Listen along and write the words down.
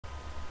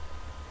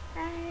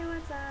Hey,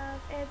 what's up?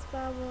 It's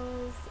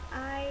Bubbles.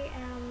 I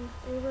am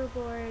uber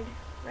bored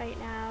right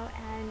now,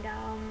 and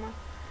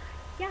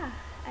yeah,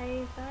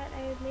 I thought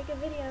I would make a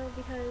video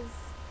because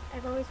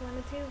I've always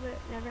wanted to, but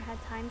never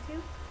had time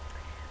to.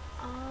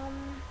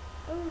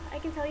 Oh, I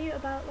can tell you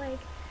about like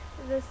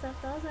the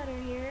stuffed dolls that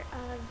are here.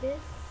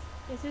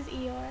 This is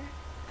Eeyore,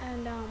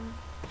 and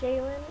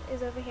Jalen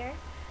is over here,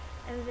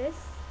 and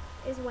this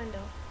is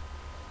Wendell.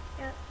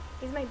 Yeah,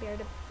 he's my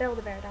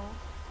Build-A-Bear doll.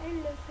 I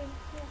love him.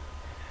 Yeah.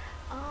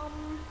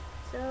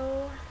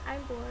 So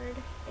I'm bored.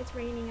 It's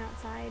raining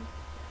outside,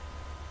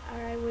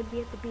 or I would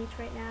be at the beach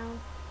right now.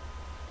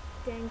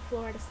 Dang,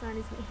 Florida sun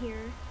isn't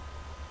here.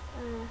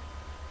 Uh,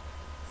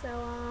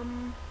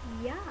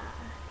 yeah,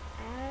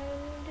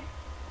 and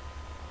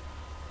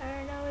I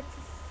don't know what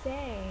to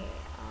say.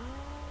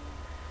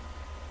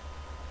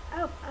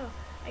 Oh,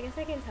 I guess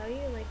I can tell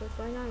you like what's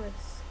going on with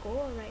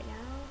school right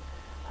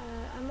now.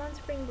 I'm on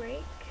spring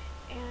break,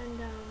 and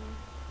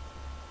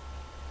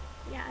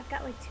yeah, I've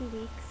got like 2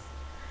 weeks.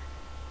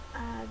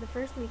 The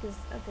first week is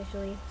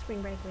officially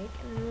spring break week,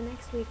 and then the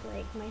next week,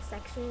 like, my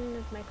section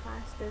of my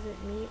class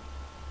doesn't meet,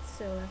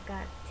 so I've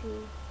got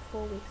 2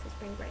 full weeks of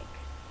spring break.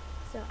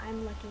 So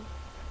I'm lucky.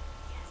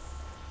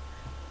 Yes.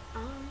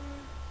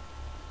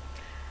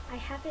 I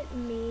haven't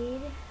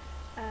made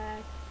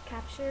a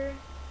capture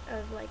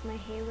of like my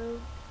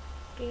Halo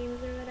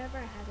games or whatever.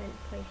 I haven't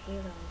played Halo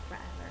in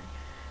forever.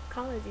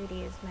 Call of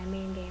Duty is my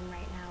main game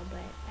right now,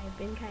 but I've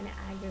been kind of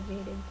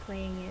aggravated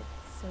playing it,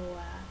 so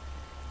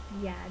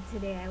yeah,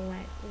 today I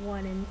went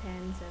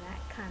 1-10, so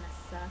that kind of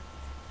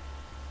sucked.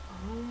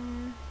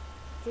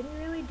 Didn't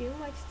really do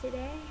much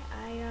today.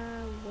 I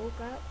woke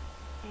up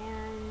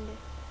and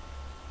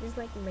just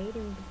like laid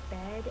in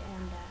bed,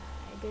 and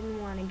I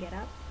didn't want to get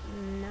up.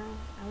 No,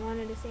 I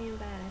wanted to stay in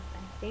bed.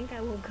 I think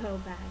I will go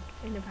back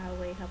in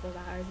probably a couple of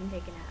hours and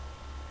take a nap.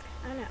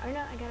 I don't know. Or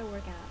no, I gotta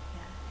work out.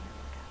 Yeah, I gotta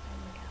work out. I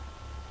gotta work out.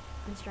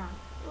 I'm strong.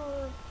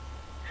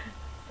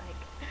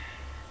 Psych.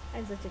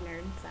 I'm such a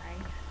nerd. Sorry.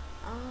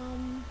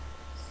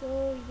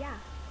 So yeah,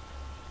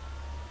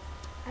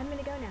 I'm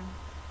gonna go now,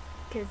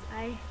 because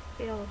I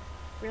feel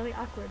really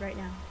awkward right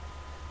now,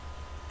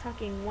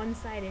 talking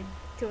one-sided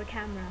to a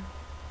camera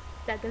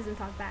that doesn't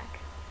talk back.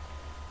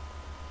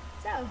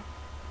 So,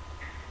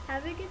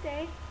 have a good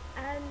day,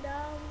 and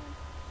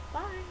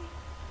bye!